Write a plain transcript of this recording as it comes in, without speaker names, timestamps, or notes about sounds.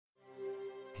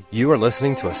You are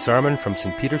listening to a sermon from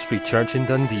St. Peter's Free Church in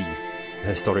Dundee, the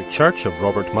historic church of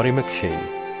Robert Murray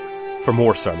McCheyne. For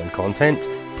more sermon content,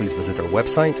 please visit our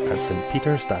website at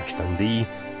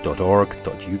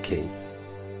stpeters-dundee.org.uk.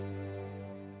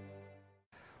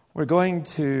 We're going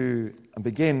to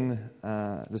begin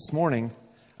this morning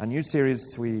a new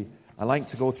series. I like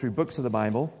to go through books of the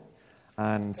Bible,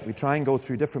 and we try and go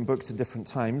through different books at different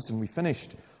times, and we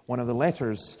finished one of the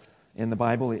letters in the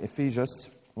Bible, Ephesians.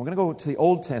 We're going to go to the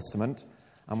Old Testament,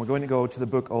 and we're going to go to the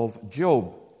book of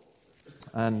Job.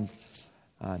 And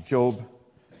Job,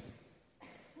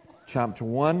 chapter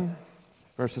 1,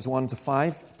 verses 1 to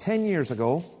 5. 10 years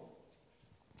ago,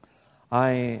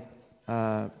 I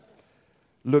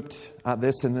looked at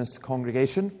this in this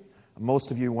congregation.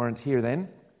 Most of you weren't here then.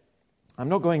 I'm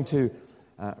not going to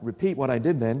repeat what I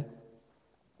did then,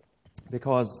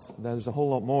 because there's a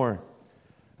whole lot more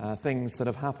things that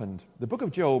have happened. The book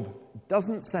of Job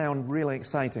doesn't sound really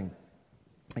exciting.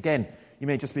 Again, you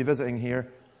may just be visiting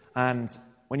here, and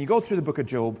when you go through the book of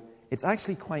Job, it's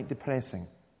actually quite depressing,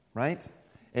 right?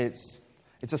 It's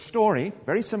a story,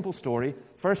 very simple story.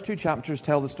 First 2 chapters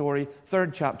tell the story,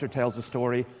 third chapter tells the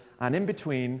story, and in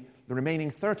between, the remaining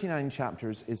 39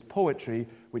 chapters is poetry,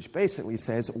 which basically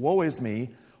says, woe is me,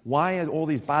 why are all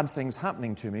these bad things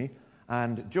happening to me?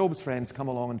 And Job's friends come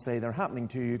along and say, they're happening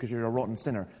to you because you're a rotten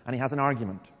sinner. And he has an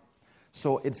argument.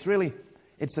 So it's a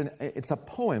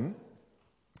poem,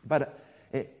 but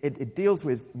it deals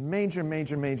with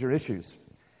major issues.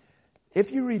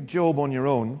 If you read Job on your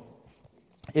own,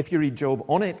 if you read Job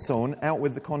on its own, out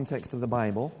with the context of the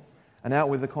Bible, and out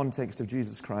with the context of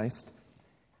Jesus Christ,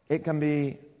 it can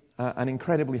be an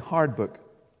incredibly hard book.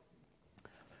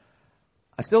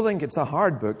 I still think it's a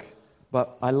hard book, but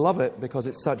I love it because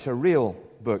it's such a real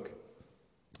book.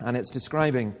 And it's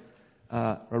describing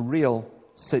a real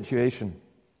situation.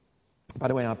 By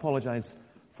the way, I apologize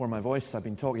for my voice. I've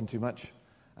been talking too much.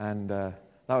 And I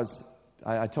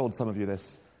told some of you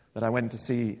this, that I went to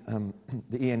see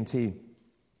the ENT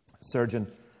surgeon.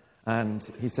 And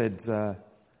he said,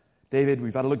 David,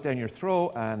 we've had a look down your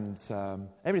throat and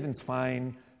everything's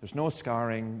fine. There's no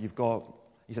scarring. He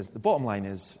says, the bottom line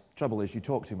is, trouble is you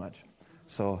talk too much.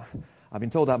 So I've been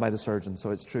told that by the surgeon, so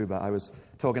it's true, but I was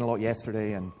talking a lot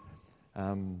yesterday and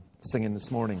singing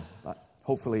this morning. But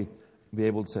hopefully be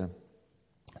able to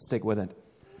stick with it.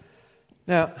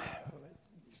 Now,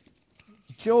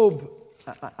 Job,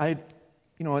 it'd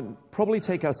probably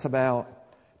take us about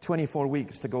 24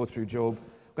 weeks to go through Job.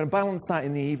 I'm going to balance that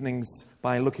in the evenings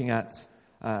by looking at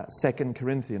 2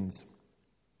 Corinthians.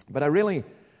 But to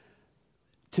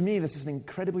me, this is an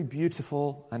incredibly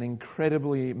beautiful and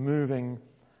incredibly moving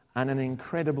and an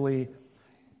incredibly,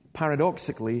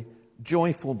 paradoxically,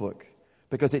 joyful book,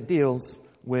 because it deals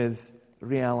with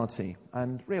reality.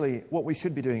 And really, what we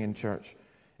should be doing in church,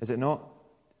 is it not?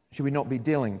 Should we not be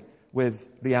dealing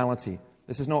with reality?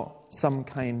 This is not some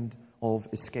kind of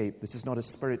escape. This is not a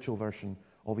spiritual version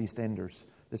of EastEnders.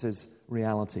 This is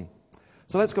reality.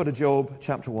 So let's go to Job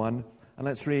chapter 1, and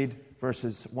let's read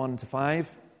verses 1 to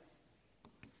 5.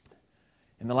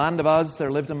 In the land of Uz there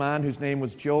lived a man whose name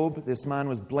was Job. This man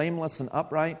was blameless and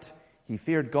upright. He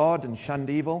feared God and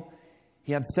shunned evil.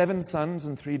 He had 7 sons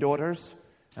and 3 daughters,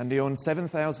 and he owned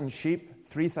 7,000 sheep,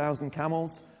 3,000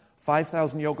 camels,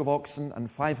 5,000 yoke of oxen,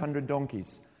 and 500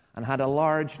 donkeys, and had a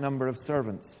large number of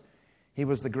servants. He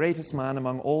was the greatest man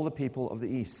among all the people of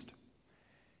the East.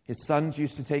 His sons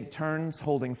used to take turns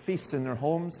holding feasts in their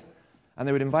homes, and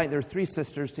they would invite their 3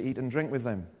 sisters to eat and drink with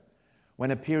them.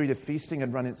 When a period of feasting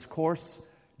had run its course,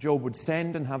 Job would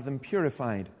send and have them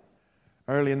purified.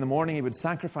 Early in the morning he would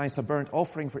sacrifice a burnt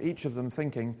offering for each of them,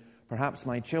 thinking, perhaps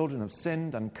my children have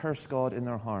sinned and cursed God in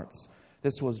their hearts.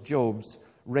 This was Job's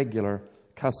regular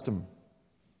custom.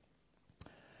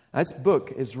 This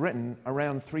book is written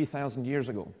around 3,000 years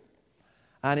ago,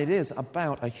 and it is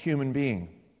about a human being.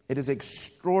 It is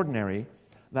extraordinary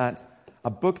that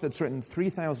a book that's written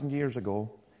 3,000 years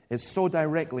ago is so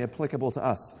directly applicable to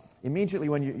us. Immediately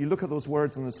when you look at those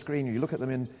words on the screen, or you look at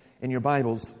them in your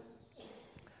Bibles,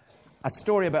 a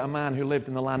story about a man who lived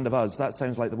in the land of Uz, that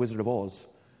sounds like the Wizard of Oz.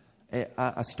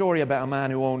 A story about a man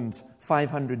who owned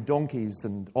 500 donkeys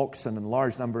and oxen and a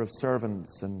large number of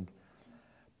servants and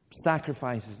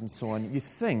sacrifices and so on. You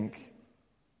think,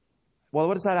 well,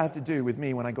 what does that have to do with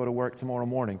me when I go to work tomorrow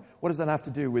morning? What does that have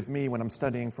to do with me when I'm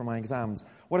studying for my exams?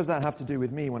 What does that have to do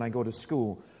with me when I go to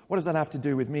school? What does that have to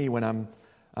do with me when I'm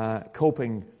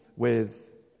coping with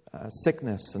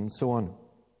sickness and so on?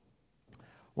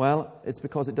 Well, it's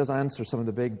because it does answer some of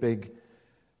the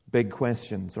big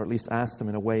questions, or at least ask them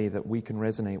in a way that we can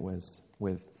resonate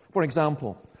with. For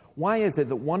example, why is it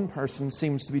that one person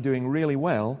seems to be doing really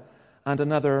well and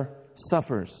another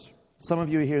suffers. Some of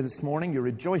you here this morning, you're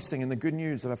rejoicing in the good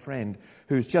news of a friend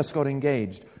who's just got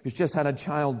engaged, who's just had a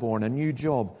child born, a new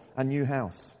job, a new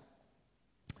house.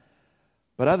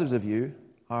 But others of you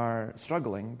are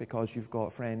struggling because you've got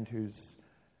a friend who's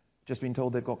just been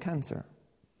told they've got cancer,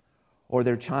 or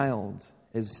their child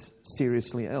is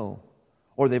seriously ill,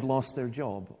 or they've lost their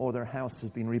job, or their house has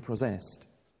been repossessed.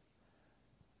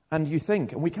 And you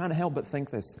think, and we can't help but think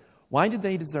this, why did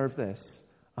they deserve this?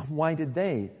 And why did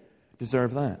they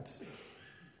deserve that?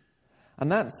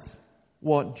 And that's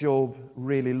what Job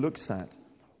really looks at.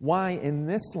 Why in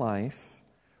this life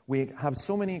we have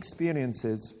so many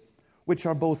experiences which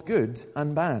are both good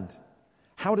and bad.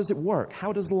 How does it work?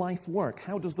 How does life work?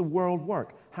 How does the world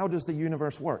work? How does the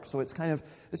universe work? So it's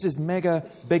this is mega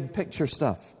big picture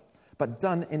stuff, but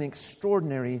done in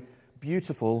extraordinary,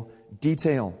 beautiful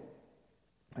detail.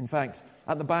 In fact,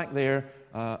 at the back there,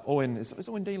 Owen, is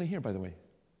Owen Daly here, by the way?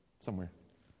 Somewhere.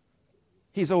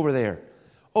 He's over there.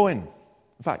 Owen,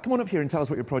 in fact, come on up here and tell us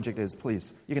what your project is,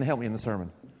 please. You can help me in the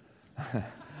sermon.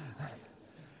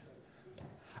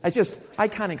 I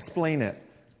can't explain it.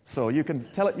 So you can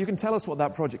tell us what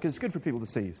that project is. It's good for people to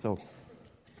see. So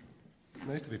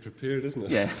nice to be prepared, isn't it?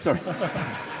 Yeah, sorry.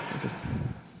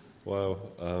 Wow.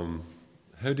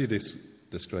 How do you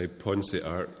describe Ponce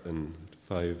art in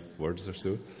 5 words or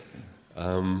so?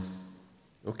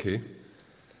 Okay.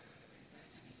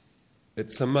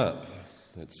 It's a map.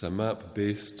 It's a map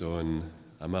based on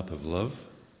a map of love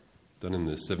done in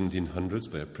the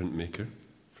 1700s by a printmaker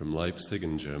from Leipzig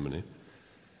in Germany.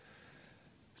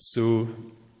 So,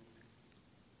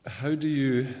 how do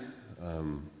you...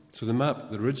 So the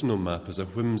original map is a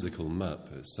whimsical map.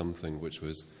 It's something which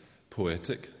was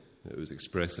poetic. It was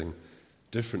expressing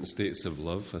different states of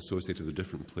love associated with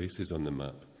different places on the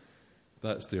map.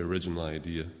 That's the original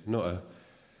idea. Not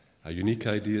a unique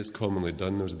idea. It's commonly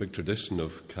done. There's a big tradition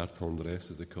of carton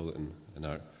dress, as they call it in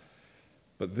art.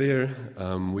 But there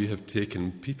we have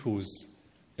taken people's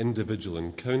individual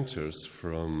encounters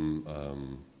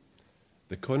from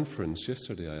the conference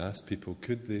yesterday. I asked people,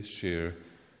 could they share,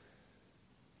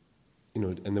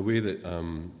 in the way that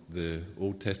the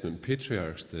Old Testament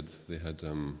patriarchs did. They had,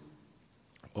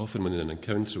 often when in an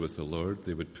encounter with the Lord,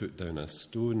 they would put down a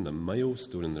stone, a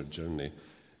milestone in their journey,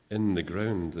 in the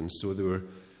ground. And so they were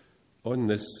on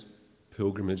this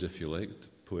pilgrimage, if you like,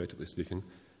 poetically speaking,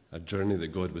 a journey that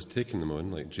God was taking them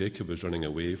on, like Jacob was running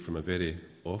away from a very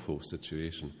awful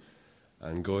situation.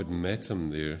 And God met him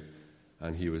there,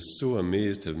 and he was so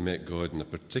amazed to have met God in a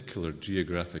particular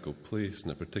geographical place, in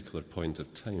a particular point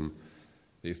of time,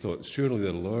 that he thought, surely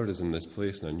the Lord is in this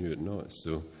place, and I knew it not.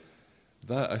 So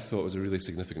that, I thought, was a really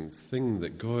significant thing,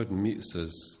 that God meets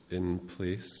us in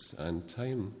place and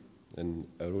time in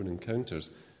our own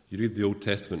encounters. You read the Old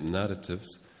Testament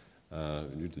narratives, you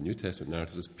read the New Testament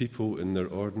narratives, as people in their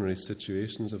ordinary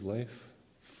situations of life,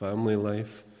 family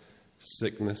life,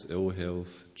 sickness, ill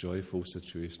health, joyful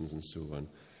situations, and so on.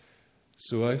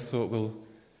 So I thought, well,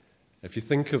 if you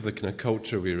think of the kind of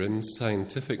culture we're in,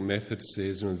 scientific method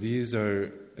says, these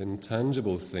are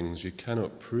intangible things, you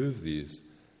cannot prove these.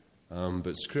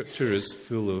 But Scripture is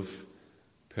full of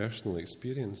personal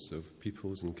experience of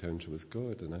people's encounter with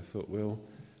God. And I thought, well,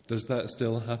 does that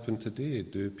still happen today?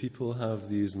 Do people have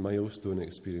these milestone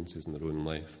experiences in their own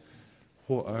life?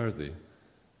 What are they?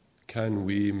 Can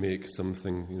we make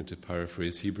something, to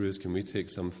paraphrase Hebrews, can we take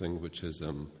something which is,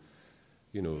 a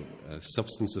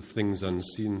substance of things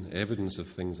unseen, evidence of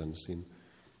things unseen?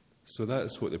 So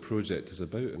that's what the project is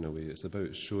about, in a way. It's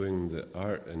about showing that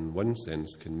art, in one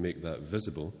sense, can make that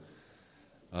visible.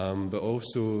 But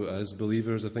also, as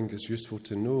believers, I think it's useful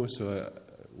to know. So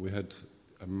we had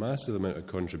a massive amount of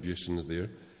contributions there.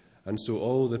 And so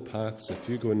all the paths, if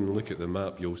you go and look at the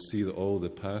map, you'll see that all the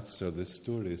paths are the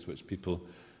stories which people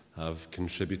have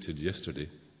contributed yesterday.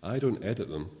 I don't edit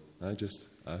them. I just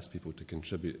ask people to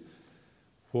contribute.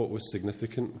 What was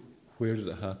significant? Where did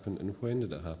it happen? And when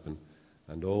did it happen?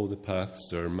 And all the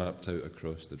paths are mapped out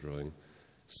across the drawing.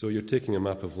 So you're taking a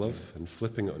map of love and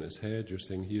flipping it on its head. You're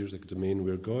saying, here's a domain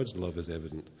where God's love is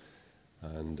evident.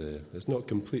 And it's not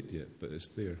complete yet, but it's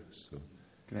there. So,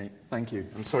 great. Thank you.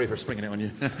 I'm sorry for springing it on you.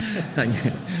 Thank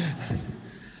you.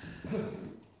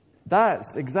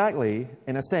 That's exactly,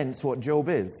 in a sense, what Job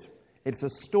is. It's a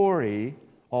story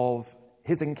of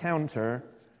his encounter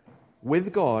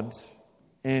with God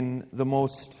in the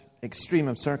most extreme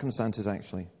of circumstances,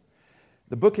 actually.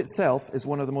 The book itself is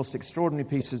one of the most extraordinary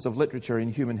pieces of literature in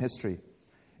human history.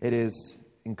 It is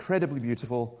incredibly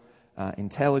beautiful,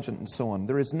 intelligent, and so on.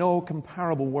 There is no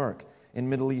comparable work in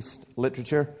Middle East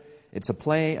literature. It's a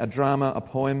play, a drama, a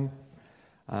poem.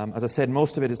 As I said,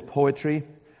 most of it is poetry.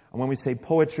 And when we say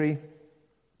poetry,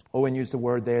 Owen used a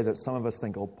word there that some of us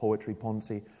think, oh, poetry,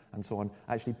 Ponzi, and so on.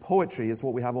 Actually, poetry is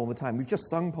what we have all the time. We've just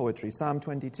sung poetry. Psalm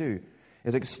 22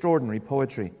 is extraordinary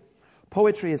poetry.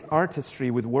 Poetry is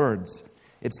artistry with words.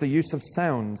 It's the use of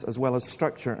sounds as well as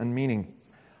structure and meaning.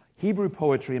 Hebrew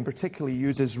poetry in particular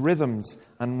uses rhythms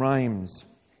and rhymes.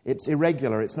 It's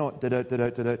irregular. It's not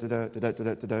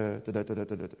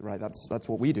right. That's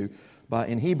what we do. But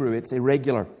in Hebrew, it's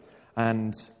irregular,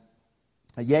 and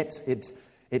yet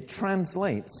it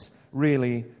translates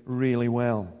really, really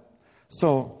well.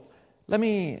 So let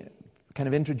me kind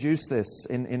of introduce this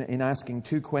in asking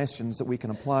two questions that we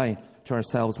can apply to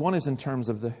ourselves. One is in terms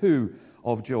of the who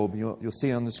of Job. You'll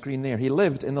see on the screen there. He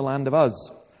lived in the land of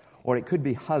Uz, or it could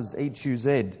be Huz,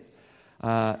 H-U-Z.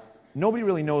 Nobody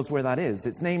really knows where that is.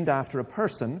 It's named after a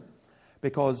person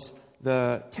because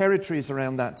the territories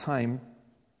around that time,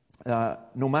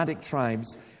 nomadic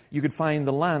tribes, you could find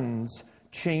the lands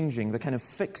changing. The kind of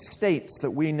fixed states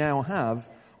that we now have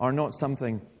are not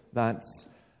something that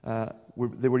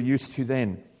they were used to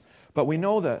then. But we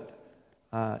know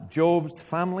that Job's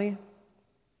family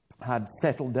had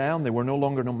settled down. They were no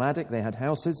longer nomadic. They had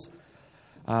houses.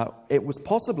 It was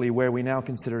possibly where we now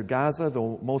consider Gaza,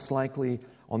 though most likely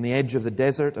on the edge of the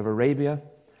desert of Arabia.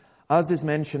 Uz is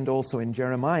mentioned also in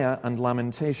Jeremiah and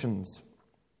Lamentations.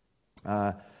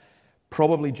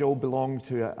 Probably Job belonged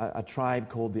to a tribe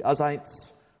called the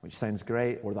Uzzites, which sounds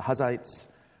great, or the Huzzites,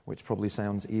 which probably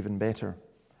sounds even better.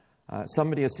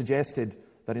 Somebody has suggested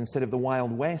that instead of the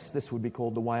Wild West, this would be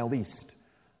called the Wild East,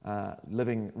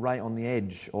 living right on the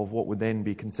edge of what would then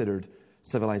be considered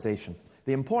civilization.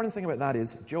 The important thing about that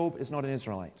is Job is not an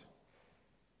Israelite.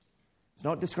 It's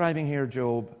not describing here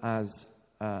Job as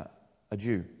a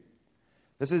Jew.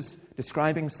 This is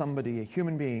describing somebody, a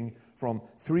human being, from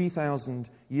 3,000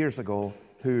 years ago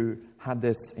who had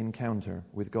this encounter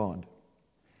with God.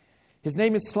 His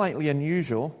name is slightly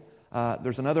unusual.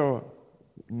 There's another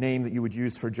name that you would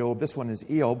use for Job. This one is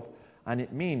Eob, and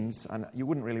it means, and you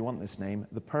wouldn't really want this name,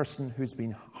 the person who's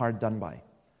been hard done by,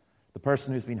 the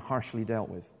person who's been harshly dealt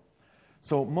with.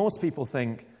 So most people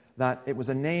think that it was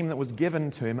a name that was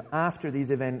given to him after these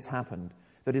events happened,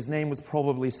 that his name was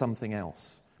probably something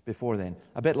else before then.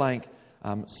 A bit like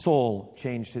Saul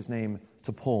changed his name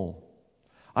to Paul.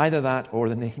 Either that or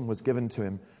the name was given to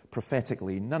him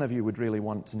prophetically. None of you would really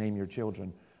want to name your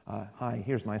children, hi,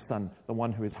 here's my son, the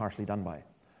one who is harshly done by.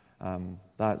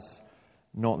 That's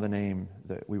not the name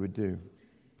that we would do.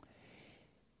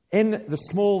 In the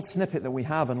small snippet that we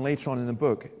have, and later on in the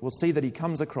book, we'll see that he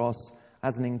comes across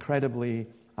as an incredibly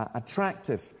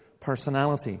attractive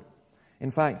personality.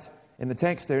 In fact, in the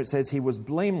text there it says he was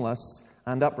blameless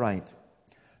and upright.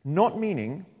 Not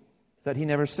meaning that he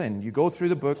never sinned. You go through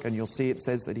the book and you'll see it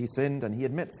says that he sinned, and he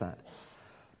admits that.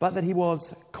 But that he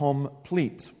was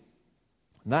complete.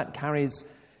 And that carries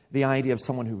the idea of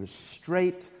someone who was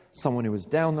straight, someone who was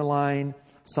down the line,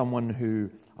 someone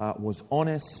who was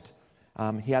honest.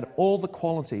 He had all the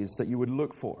qualities that you would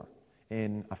look for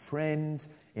in a friend,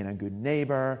 in a good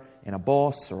neighbor, in a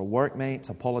boss or a workmate,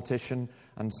 a politician,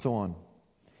 and so on.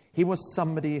 He was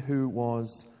somebody who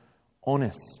was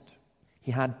honest.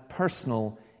 He had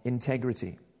personal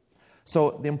integrity.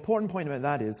 So the important point about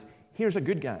that is, here's a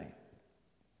good guy,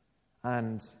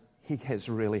 and he gets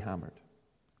really hammered.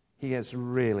 He gets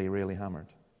really, really hammered.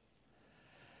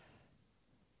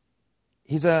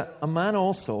 He's a man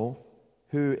also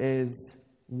who is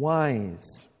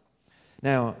wise.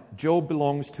 Now, Job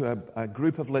belongs to a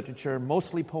group of literature,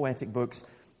 mostly poetic books,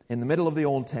 in the middle of the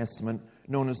Old Testament,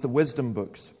 known as the wisdom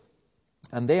books.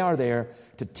 And they are there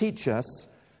to teach us.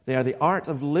 They are the art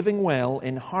of living well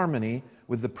in harmony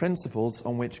with the principles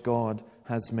on which God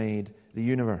has made the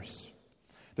universe.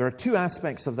 There are two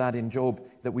aspects of that in Job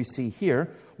that we see here.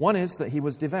 One is that he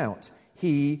was devout.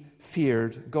 He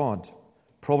feared God.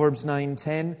 Proverbs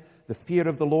 9:10, the fear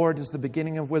of the Lord is the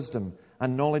beginning of wisdom,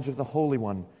 and knowledge of the Holy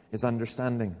One is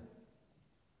understanding.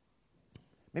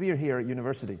 Maybe you're here at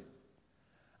university,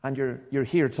 and you're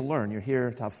here to learn. You're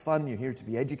here to have fun. You're here to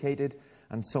be educated,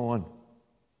 and so on.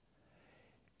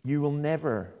 You will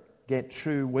never get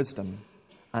true wisdom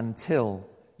until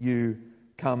you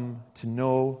come to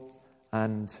know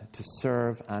and to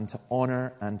serve and to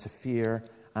honor and to fear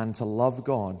and to love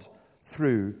God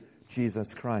through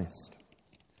Jesus Christ.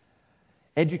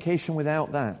 Education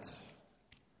without that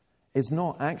is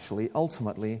not actually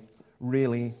ultimately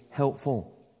really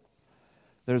helpful.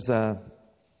 There's a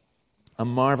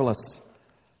marvelous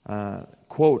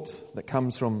quote that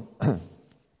comes from a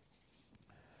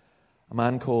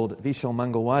man called Vishal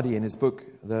Mangalwadi in his book,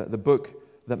 The Book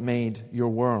That Made Your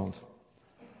World.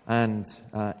 And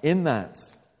in that,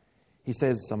 He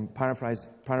says, I'm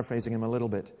paraphrasing him a little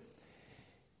bit.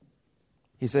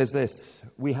 He says this: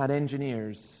 we had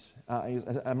engineers.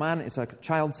 A man is a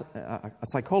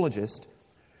psychologist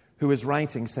who is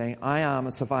writing saying, I am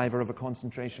a survivor of a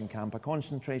concentration camp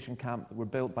that were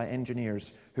built by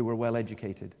engineers who were well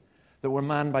educated, that were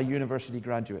manned by university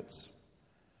graduates,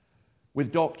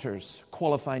 with doctors,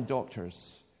 qualified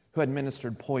doctors, who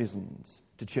administered poisons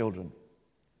to children.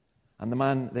 And the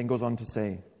man then goes on to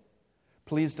say,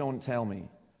 please don't tell me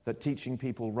that teaching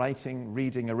people writing,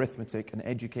 reading, arithmetic, and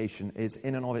education is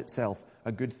in and of itself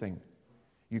a good thing.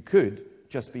 You could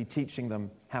just be teaching them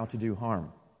how to do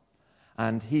harm.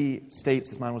 And he states,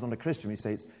 this man was not a Christian, he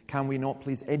states, can we not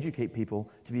please educate people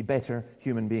to be better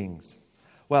human beings?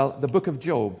 Well, the book of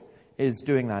Job is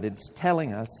doing that. It's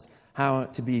telling us how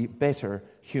to be better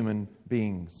human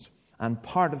beings. And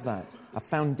part of that, a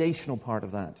foundational part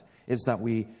of that, is that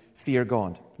we fear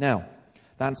God. Now,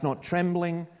 that's not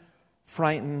trembling,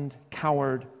 frightened,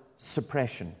 coward,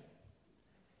 suppression.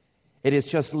 It is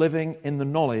just living in the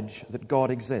knowledge that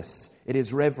God exists. It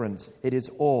is reverence. It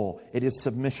is awe. It is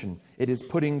submission. It is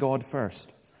putting God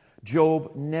first.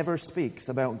 Job never speaks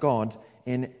about God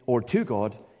to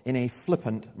God in a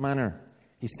flippant manner.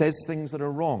 He says things that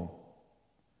are wrong.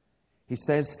 He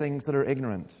says things that are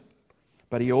ignorant.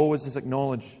 But he always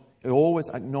acknowledges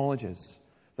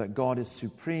that God is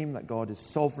supreme, that God is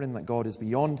sovereign, that God is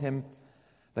beyond him,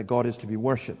 that God is to be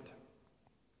worshipped.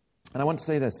 And I want to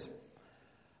say this,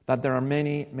 that there are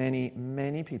many, many,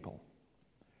 many people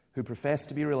who profess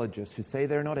to be religious, who say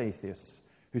they're not atheists,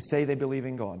 who say they believe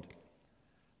in God,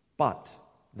 but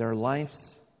their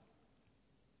lives,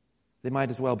 they might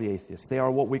as well be atheists. They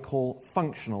are what we call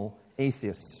functional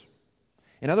atheists.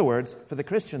 In other words, for the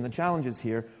Christian, the challenge is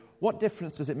here, what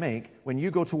difference does it make when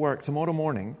you go to work tomorrow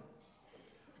morning?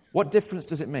 What difference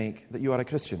does it make that you are a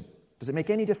Christian? Does it make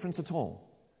any difference at all?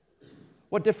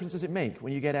 What difference does it make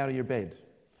when you get out of your bed?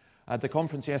 At the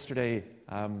conference yesterday,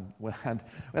 we had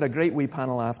a great wee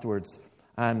panel afterwards,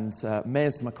 and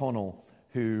Mez McConnell,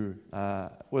 who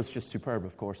was just superb,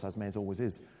 of course, as Mez always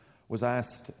is, I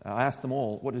asked them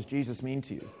all, what does Jesus mean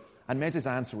to you? And Mez's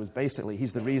answer was basically,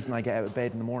 he's the reason I get out of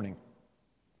bed in the morning.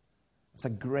 It's a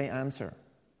great answer.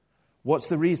 What's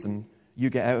the reason you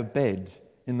get out of bed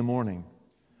in the morning?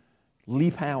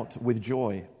 Leap out with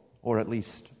joy, or at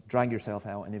least drag yourself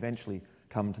out and eventually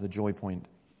come to the joy point.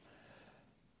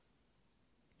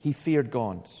 He feared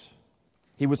God.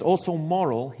 He was also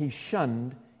moral. He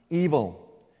shunned evil.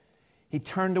 He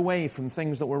turned away from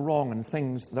things that were wrong and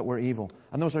things that were evil.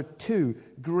 And those are two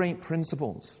great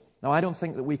principles. Now, I don't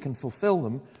think that we can fulfill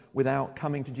them without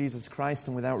coming to Jesus Christ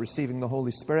and without receiving the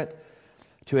Holy Spirit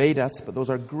to aid us, but those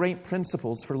are great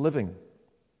principles for living.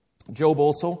 Job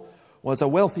also was a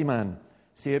wealthy man.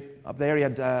 See, up there he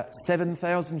had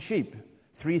 7,000 sheep,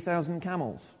 3,000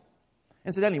 camels.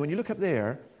 Incidentally, when you look up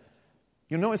there,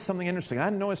 you'll notice something interesting. I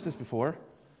hadn't noticed this before,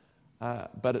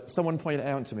 but someone pointed it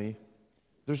out to me.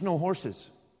 There's no horses.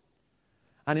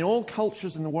 And in all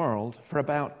cultures in the world, for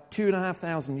about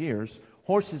 2,500 years,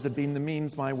 horses have been the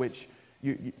means by which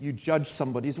you judge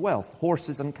somebody's wealth.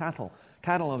 Horses and cattle.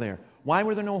 Cattle are there. Why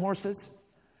were there no horses?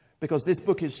 Because this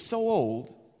book is so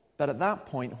old that at that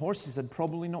point, horses had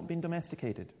probably not been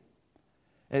domesticated.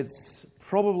 It's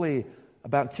probably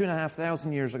about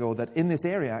 2,500 years ago that in this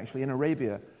area, actually in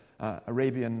Arabia,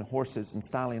 Arabian horses and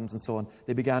stallions and so on,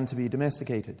 they began to be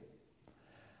domesticated.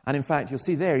 And in fact, you'll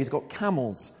see there, he's got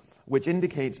camels, which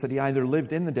indicates that he either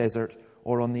lived in the desert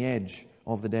or on the edge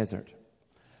of the desert.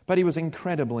 But he was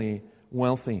incredibly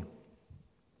wealthy.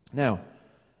 Now,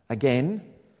 again,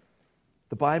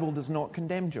 the Bible does not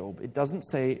condemn Job. It doesn't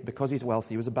say because he's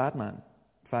wealthy he was a bad man.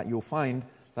 In fact, you'll find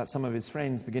that some of his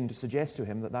friends begin to suggest to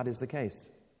him that that is the case.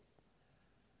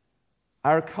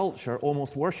 Our culture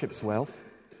almost worships wealth.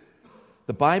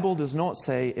 The Bible does not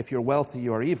say if you're wealthy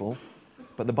you are evil,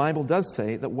 but the Bible does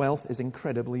say that wealth is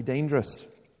incredibly dangerous.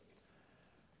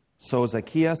 So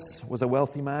Zacchaeus was a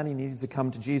wealthy man. He needed to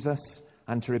come to Jesus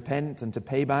and to repent and to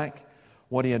pay back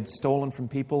what he had stolen from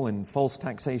people in false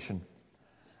taxation.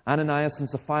 Ananias and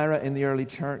Sapphira in the early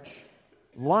church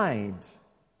lied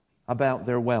about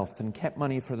their wealth and kept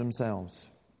money for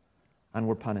themselves and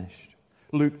were punished.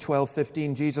 Luke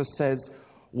 12:15, Jesus says,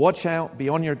 "Watch out, be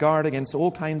on your guard against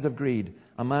all kinds of greed.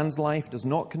 A man's life does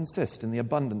not consist in the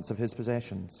abundance of his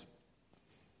possessions."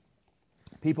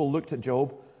 People looked at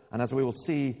Job, and as we will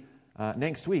see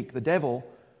next week, the devil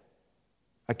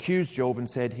accused Job and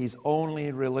said, he's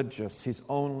only religious, he's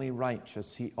only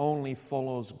righteous, he only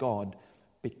follows God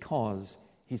because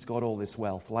he's got all this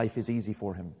wealth. Life is easy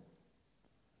for him.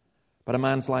 But a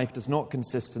man's life does not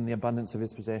consist in the abundance of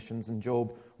his possessions, and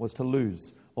Job was to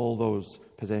lose all those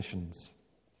possessions.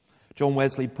 John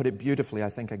Wesley put it beautifully, I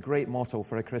think, a great motto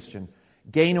for a Christian.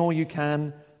 Gain all you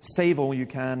can, save all you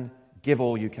can, give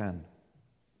all you can.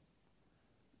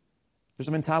 There's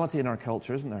a mentality in our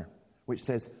culture, isn't there, which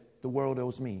says, the world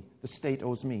owes me, the state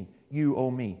owes me, you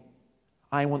owe me.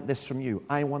 I want this from you,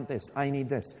 I want this, I need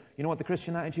this. You know what the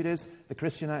Christian attitude is? The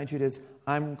Christian attitude is,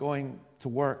 I'm going to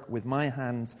work with my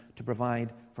hands to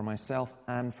provide for myself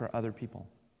and for other people.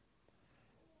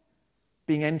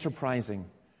 Being enterprising,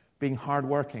 being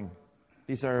hardworking,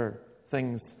 these are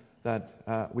things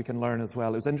that we can learn as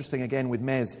well. It was interesting again with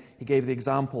Mez. He gave the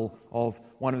example of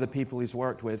one of the people he's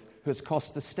worked with who has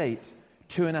cost the state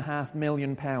 £2.5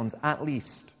 million at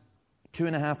least.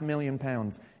 £2.5 million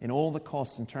in all the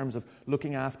costs in terms of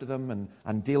looking after them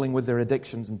and dealing with their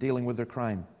addictions and dealing with their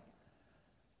crime.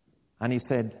 And he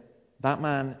said, that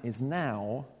man is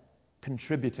now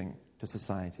contributing to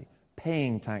society,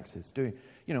 paying taxes, doing,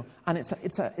 and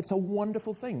it's a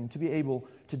wonderful thing to be able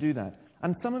to do that.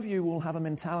 And some of you will have a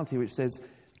mentality which says,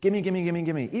 gimme, gimme, gimme,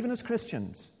 gimme. Even as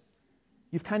Christians,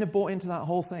 you've kind of bought into that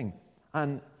whole thing.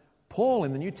 And Paul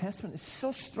in the New Testament is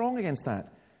so strong against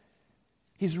that.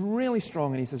 He's really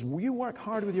strong, and he says, you work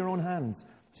hard with your own hands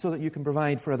so that you can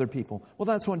provide for other people. Well,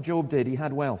 that's what Job did. He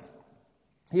had wealth.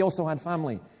 He also had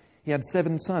family. He had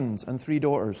 7 sons and 3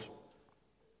 daughters.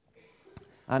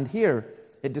 And here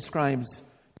it describes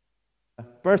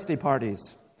birthday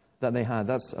parties that they had.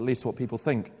 That's at least what people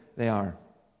think they are.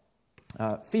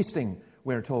 Feasting,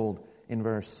 we're told in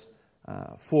verse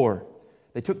 4.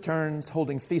 They took turns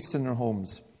holding feasts in their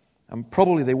homes, and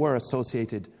probably they were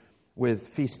associated with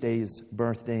feast days,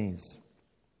 birthdays.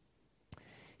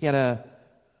 He had a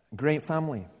great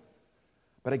family.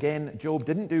 But again, Job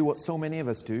didn't do what so many of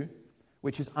us do,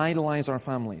 which is idolize our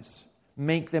families,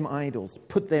 make them idols,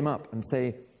 put them up and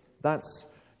say, that's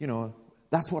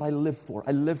what I live for.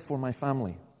 I live for my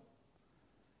family.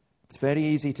 It's very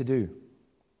easy to do.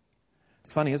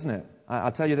 It's funny, isn't it?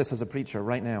 I'll tell you this as a preacher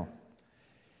right now.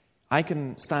 I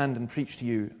can stand and preach to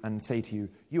you and say to you,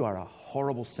 you are a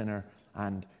horrible sinner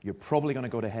and you're probably going to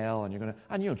go to hell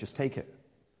and you'll just take it.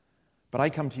 But I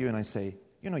come to you and I say,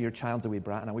 your child's a wee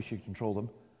brat and I wish you could control them.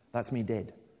 That's me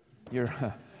dead.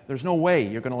 There's no way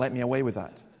you're going to let me away with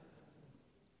that.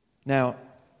 Now,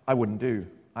 I wouldn't do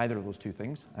either of those two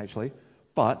things, actually,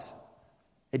 but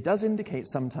it does indicate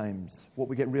sometimes what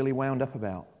we get really wound up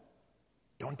about.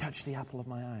 Don't touch the apple of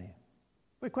my eye.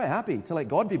 We're quite happy to let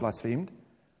God be blasphemed,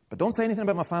 but don't say anything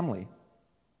about my family.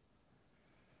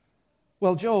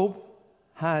 Well, Job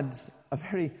had a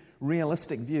very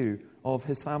realistic view of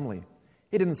his family.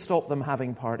 He didn't stop them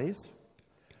having parties,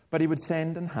 but he would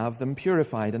send and have them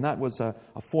purified, and that was a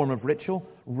form of ritual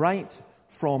right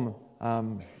from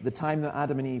the time that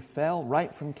Adam and Eve fell,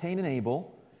 right from Cain and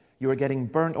Abel. You were getting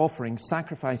burnt offerings,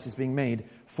 sacrifices being made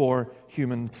for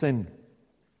human sin.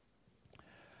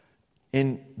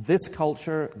 In this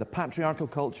culture, the patriarchal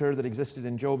culture that existed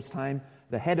in Job's time,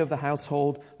 the head of the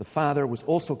household, the father, was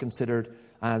also considered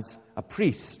as a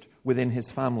priest within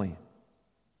his family.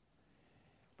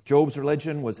 Job's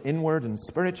religion was inward and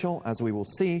spiritual, as we will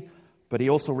see, but he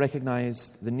also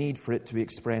recognized the need for it to be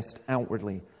expressed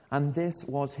outwardly. And this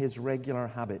was his regular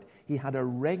habit. He had a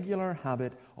regular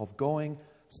habit of going,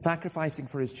 sacrificing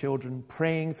for his children,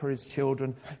 praying for his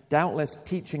children, doubtless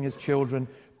teaching his children,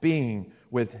 being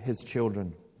with his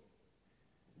children.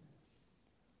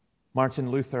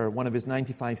 Martin Luther, one of his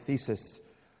 95 theses,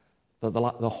 that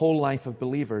the whole life of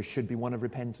believers should be one of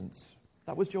repentance.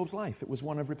 That was Job's life. It was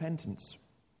one of repentance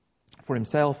for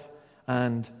himself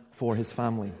and for his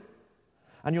family.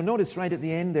 And you'll notice right at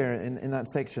the end there in that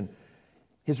section,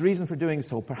 his reason for doing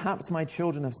so, perhaps my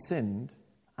children have sinned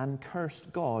and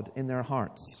cursed God in their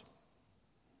hearts.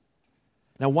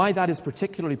 Now, why that is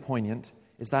particularly poignant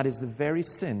is that is the very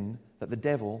sin that the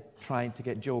devil tried to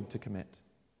get Job to commit.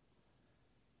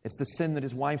 It's the sin that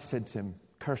his wife said to him,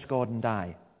 curse God and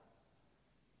die.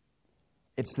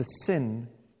 It's the sin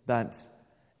that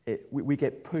we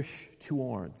get pushed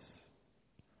towards.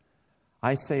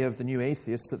 I say of the new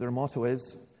atheists that their motto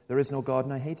is, there is no God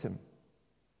and I hate him.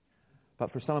 But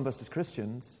for some of us as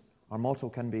Christians, our motto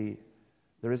can be,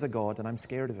 there is a God and I'm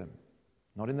scared of him.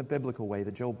 Not in the biblical way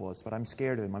that Job was, but I'm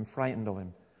scared of him, I'm frightened of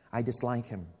him, I dislike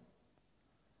him.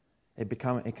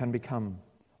 It can become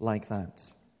like that.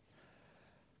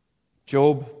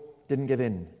 Job didn't give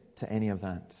in to any of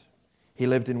that. He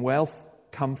lived in wealth,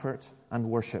 comfort, and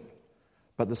worship.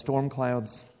 But the storm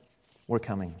clouds were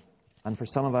coming. And for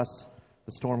some of us,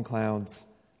 the storm clouds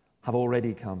have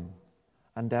already come.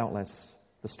 And doubtless,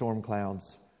 the storm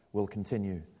clouds will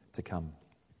continue to come.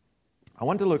 I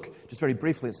want to look just very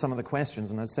briefly at some of the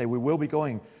questions. And I'd say we will be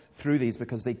going through these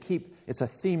because it's a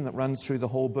theme that runs through the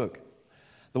whole book.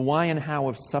 The why and how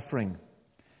of suffering.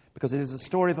 Because it is a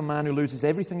story of a man who loses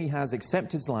everything he has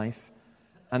except his life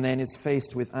and then is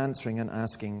faced with answering and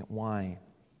asking why.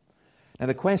 Now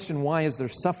the question, why is there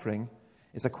suffering,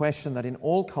 is a question that in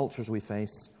all cultures we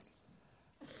face,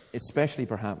 especially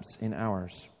perhaps in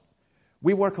ours.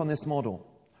 We work on this model.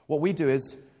 What we do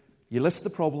is you list the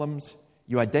problems,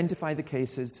 you identify the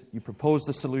cases, you propose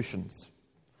the solutions,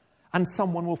 and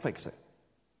someone will fix it.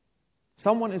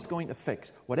 Someone is going to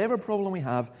fix whatever problem we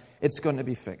have, it's going to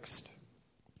be fixed.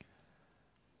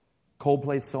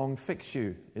 Coldplay's song, Fix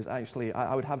You, is actually,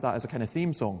 I would have that as a kind of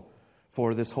theme song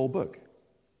for this whole book.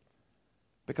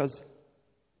 Because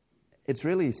it's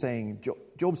really saying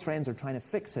Job's friends are trying to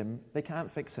fix him, they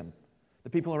can't fix him.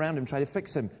 The people around him try to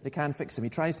fix him, they can't fix him. He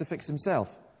tries to fix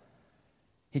himself.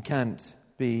 He can't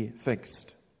be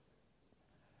fixed.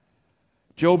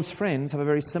 Job's friends have a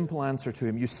very simple answer to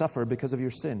him. You suffer because of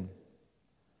your sin.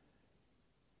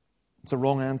 It's a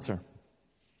wrong answer.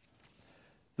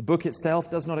 The book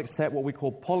itself does not accept what we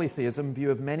call polytheism,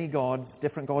 view of many gods,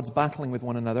 different gods battling with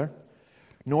one another.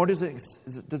 Nor does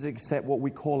it accept what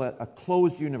we call a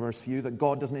closed universe view, that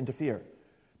God doesn't interfere.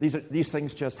 These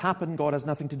things just happen, God has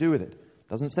nothing to do with it. It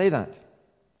doesn't say that.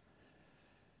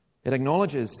 It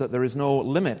acknowledges that there is no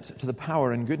limit to the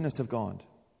power and goodness of God.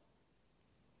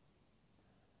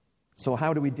 So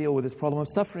how do we deal with this problem of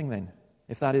suffering then,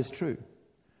 if that is true?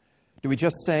 Do we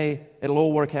just say it'll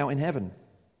all work out in heaven?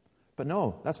 But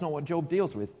no, that's not what Job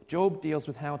deals with. Job deals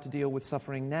with how to deal with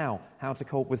suffering now, how to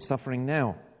cope with suffering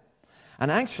now.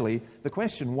 And actually, the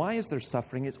question, why is there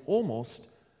suffering, is almost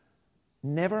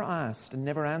never asked and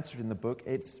never answered in the book.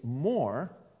 It's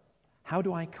more, how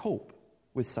do I cope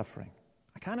with suffering?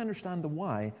 I can't understand the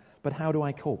why, but how do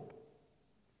I cope?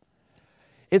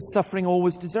 Is suffering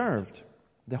always deserved?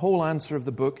 The whole answer of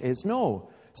the book is no.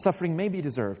 Suffering may be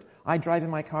deserved. I drive in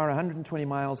my car 120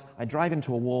 miles, I drive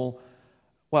into a wall.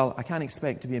 Well, I can't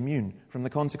expect to be immune from the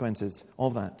consequences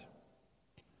of that.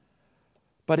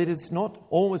 But it is not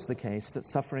always the case that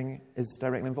suffering is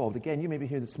directly involved. Again, you may be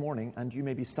here this morning and you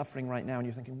may be suffering right now and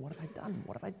you're thinking, what have I done?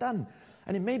 What have I done?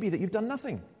 And it may be that you've done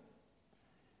nothing.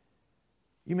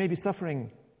 You may be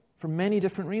suffering for many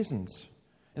different reasons.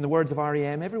 In the words of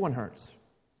R.E.M., everyone hurts.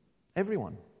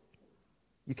 Everyone.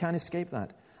 You can't escape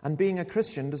that. And being a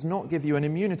Christian does not give you an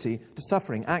immunity to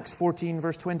suffering. Acts 14,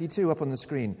 verse 22 up on the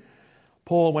screen.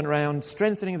 Paul went around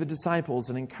strengthening the disciples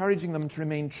and encouraging them to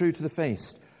remain true to the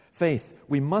faith.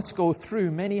 We must go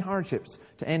through many hardships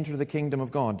to enter the kingdom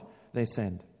of God, they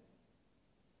said.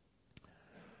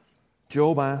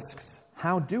 Job asks,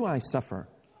 how do I suffer?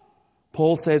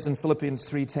 Paul says in Philippians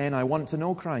 3:10, I want to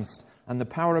know Christ and the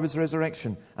power of his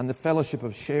resurrection and the fellowship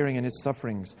of sharing in his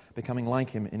sufferings, becoming like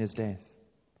him in his death.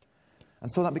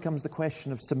 And so that becomes the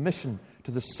question of submission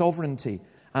to the sovereignty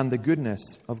and the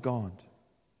goodness of God.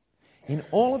 In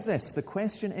all of this, the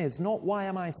question is not why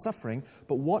am I suffering,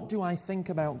 but what do I think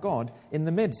about God in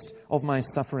the midst of my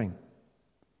suffering?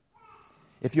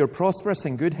 If you're prosperous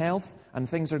in good health and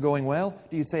things are going well,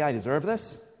 do you say, I deserve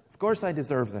this? Of course I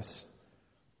deserve this.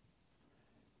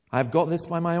 I've got this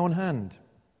by my own hand.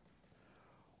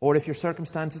 Or if your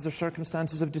circumstances are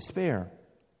circumstances of despair,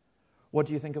 what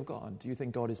do you think of God? Do you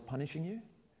think God is punishing you?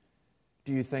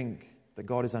 Do you think that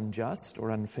God is unjust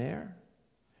or unfair?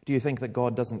 Do you think that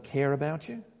God doesn't care about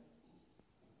you?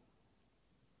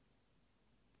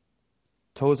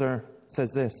 Tozer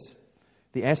says this,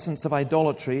 the essence of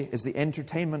idolatry is the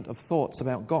entertainment of thoughts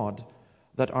about God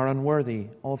that are unworthy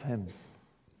of him.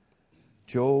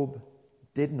 Job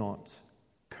did not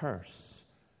curse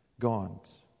God.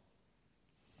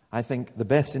 I think the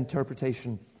best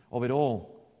interpretation of it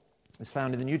all is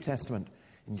found in the New Testament,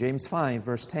 in James 5,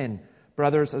 verse 10.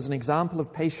 Brothers, as an example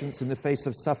of patience in the face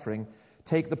of suffering,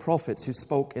 take the prophets who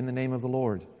spoke in the name of the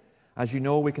Lord. As you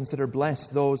know, we consider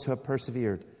blessed those who have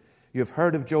persevered. You have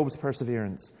heard of Job's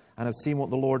perseverance and have seen what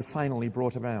the Lord finally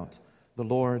brought about. The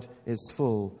Lord is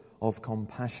full of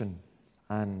compassion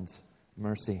and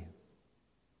mercy.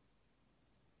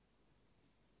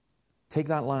 Take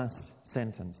that last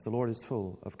sentence. The Lord is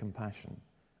full of compassion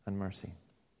and mercy.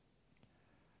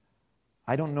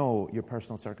 I don't know your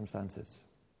personal circumstances.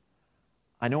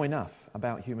 I know enough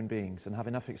about human beings and have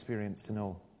enough experience to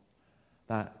know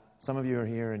that some of you are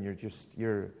here and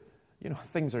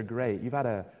things are great. You've had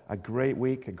a great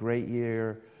week, a great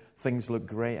year. Things look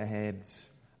great ahead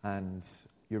and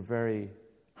you're very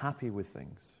happy with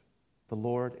things. The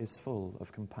Lord is full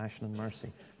of compassion and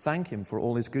mercy. Thank him for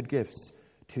all his good gifts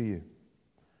to you.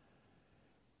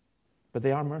 But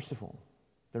they are merciful.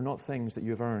 They're not things that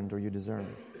you have earned or you deserve.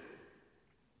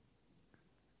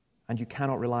 And you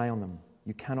cannot rely on them.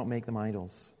 You cannot make them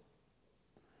idols.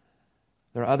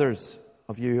 There are others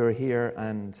of you who are here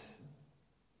and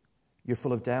you're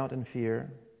full of doubt and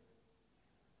fear,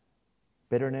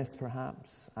 bitterness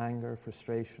perhaps, anger,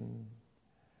 frustration,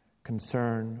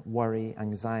 concern, worry,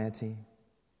 anxiety.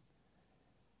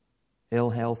 Ill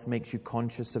health makes you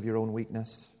conscious of your own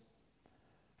weakness.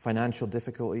 Financial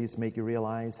difficulties make you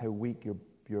realize how weak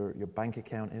your bank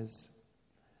account is.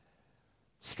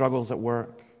 Struggles at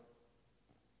work,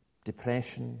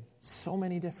 depression, so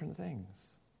many different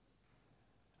things.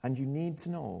 And you need to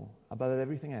know about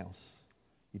everything else.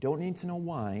 You don't need to know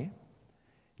why.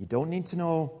 You don't need to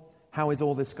know how is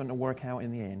all this going to work out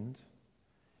in the end.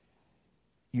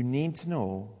 You need to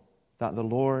know that the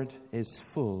Lord is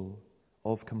full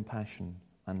of compassion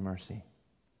and mercy.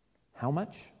 How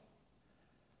much?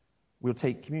 We'll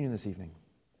take communion this evening.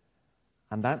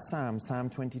 And that Psalm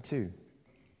 22.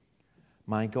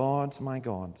 My God,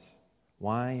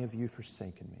 why have you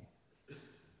forsaken me?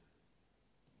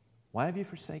 Why have you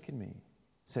forsaken me?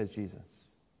 Says Jesus.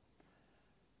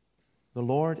 The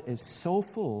Lord is so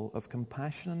full of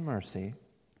compassion and mercy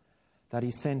that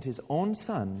he sent his own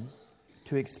Son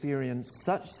to experience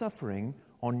such suffering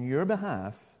on your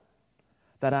behalf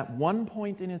that at one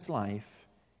point in his life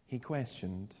he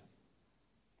questioned,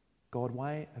 God,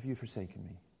 why have you forsaken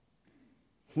me?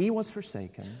 He was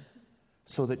forsaken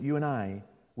so that you and I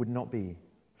would not be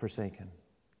forsaken.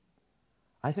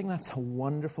 I think that's a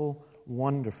wonderful,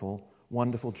 wonderful,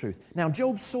 wonderful truth. Now,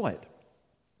 Job saw it.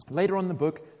 Later on in the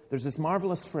book, there's this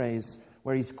marvelous phrase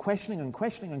where he's questioning and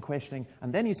questioning and questioning,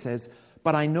 and then he says,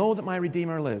 but I know that my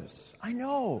Redeemer lives. I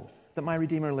know that my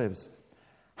Redeemer lives.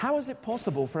 How is it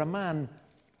possible for a man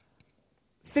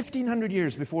 1,500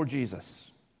 years before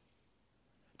Jesus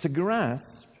to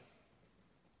grasp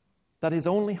that his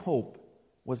only hope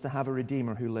was to have a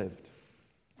Redeemer who lived?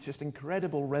 It's just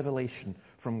incredible revelation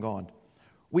from God.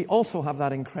 We also have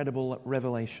that incredible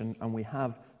revelation, and we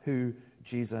have who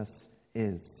Jesus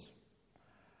is.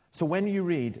 So when you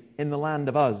read, in the land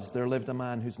of Uz, there lived a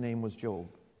man whose name was Job.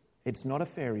 It's not a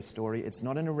fairy story. It's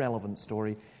not an irrelevant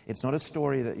story. It's not a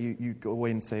story that you go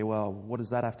away and say, well, what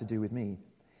does that have to do with me?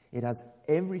 It has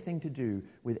everything to do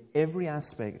with every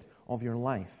aspect of your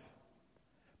life.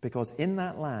 Because in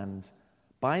that land,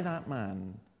 by that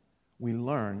man, we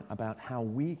learn about how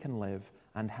we can live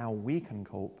and how we can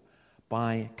cope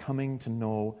by coming to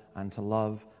know and to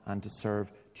love and to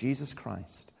serve Jesus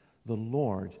Christ. The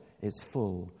Lord is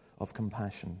full of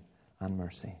compassion and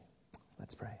mercy.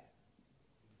 Let's pray.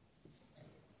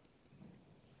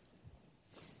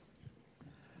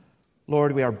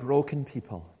 Lord, we are broken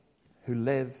people who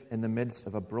live in the midst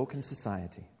of a broken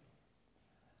society.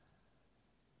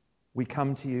 We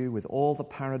come to you with all the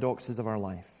paradoxes of our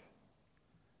life,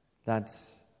 that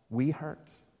we hurt,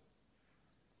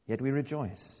 yet we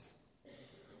rejoice.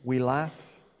 We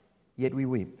laugh, yet we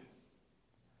weep.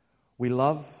 We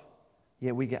love,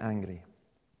 yet we get angry.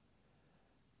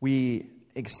 We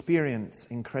experience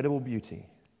incredible beauty,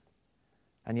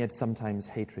 and yet sometimes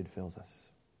hatred fills us.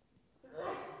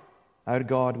 Our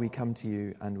God, we come to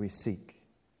you and we seek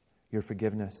your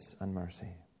forgiveness and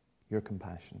mercy, your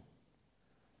compassion.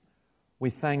 We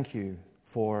thank you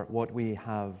for what we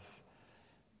have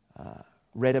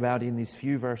read about in these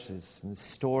few verses, the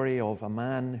story of a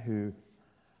man who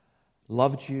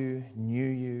loved you, knew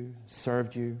you,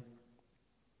 served you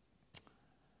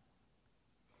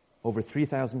over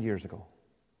 3,000 years ago.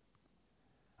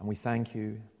 And we thank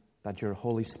you that your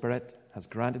Holy Spirit has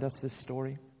granted us this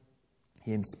story.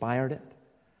 He inspired it,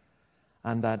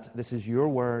 and that this is your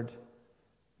word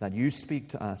that you speak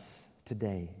to us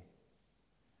today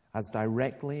as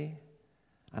directly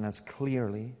and as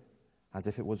clearly as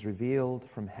if it was revealed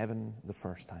from heaven the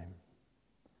first time.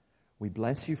 We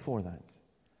bless you for that.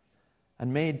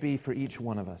 And may it be for each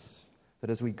one of us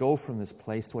that as we go from this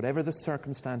place, whatever the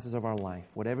circumstances of our life,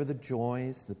 whatever the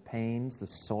joys, the pains, the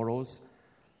sorrows,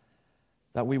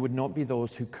 that we would not be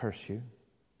those who curse you,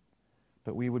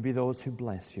 but we would be those who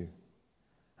bless you,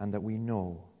 and that we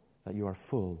know that you are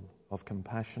full of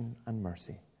compassion and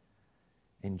mercy.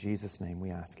 In Jesus' name we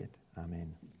ask it.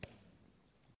 Amen.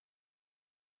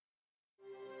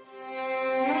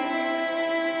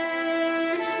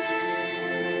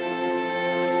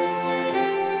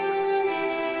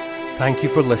 Thank you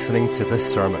for listening to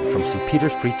this sermon from St.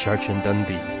 Peter's Free Church in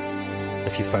Dundee.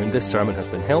 If you found this sermon has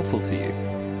been helpful to you,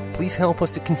 please help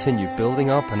us to continue building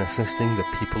up and assisting the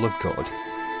people of God.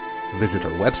 Visit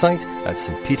our website at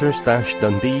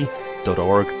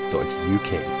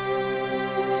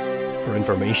stpeters-dundee.org.uk. For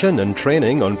information and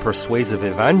training on persuasive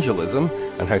evangelism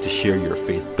and how to share your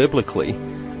faith biblically,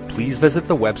 please visit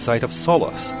the website of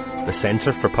Solas, the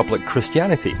Centre for Public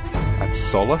Christianity, at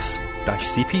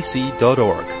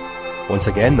solas-cpc.org. Once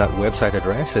again, that website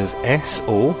address is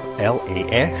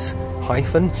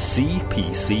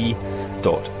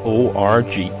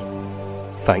solas-cpc.org.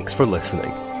 Thanks for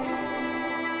listening.